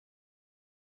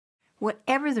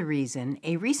Whatever the reason,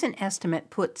 a recent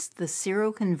estimate puts the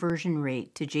seroconversion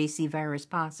rate to JC virus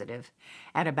positive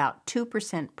at about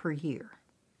 2% per year.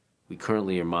 We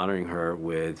currently are monitoring her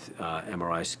with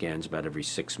MRI scans about every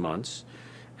 6 months,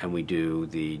 and we do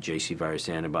the JC virus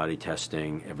antibody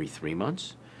testing every 3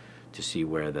 months to see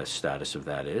where the status of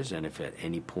that is. And if at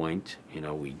any point,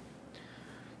 we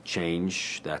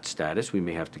change that status, we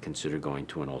may have to consider going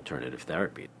to an alternative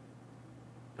therapy.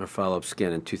 Her follow-up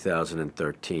scan in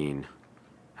 2013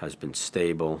 has been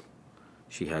stable.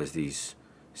 She has these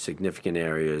significant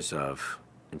areas of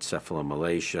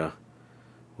encephalomalacia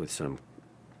with some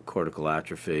cortical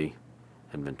atrophy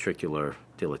and ventricular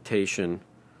dilatation,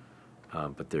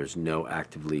 but there's no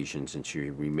active lesions, and she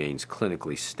remains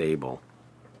clinically stable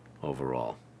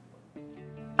overall.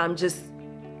 I'm just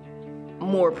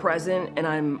more present, and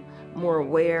I'm more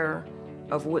aware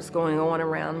of what's going on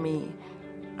around me.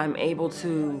 I'm able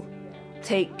to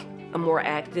take a more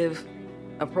active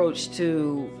approach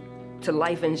to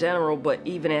life in general, but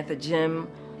even at the gym,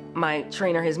 my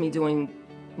trainer has me doing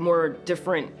more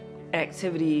different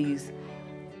activities.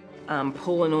 I'm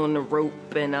pulling on the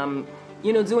rope, and I'm,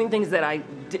 doing things that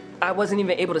I wasn't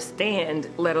even able to stand,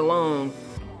 let alone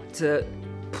to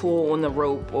pull on the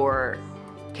rope or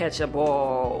catch a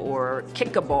ball or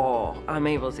kick a ball. I'm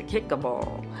able to kick a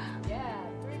ball.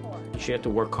 She had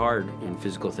to work hard in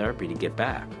physical therapy to get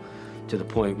back to the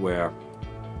point where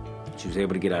she was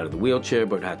able to get out of the wheelchair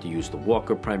but had to use the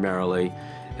walker primarily,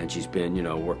 and she's been,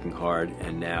 working hard,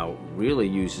 and now really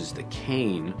uses the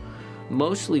cane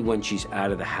mostly when she's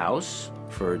out of the house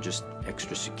for just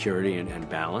extra security and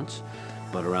balance,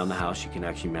 but around the house she can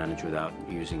actually manage without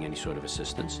using any sort of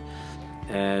assistance.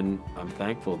 And I'm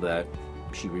thankful that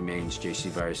she remains JC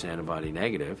virus antibody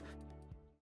negative.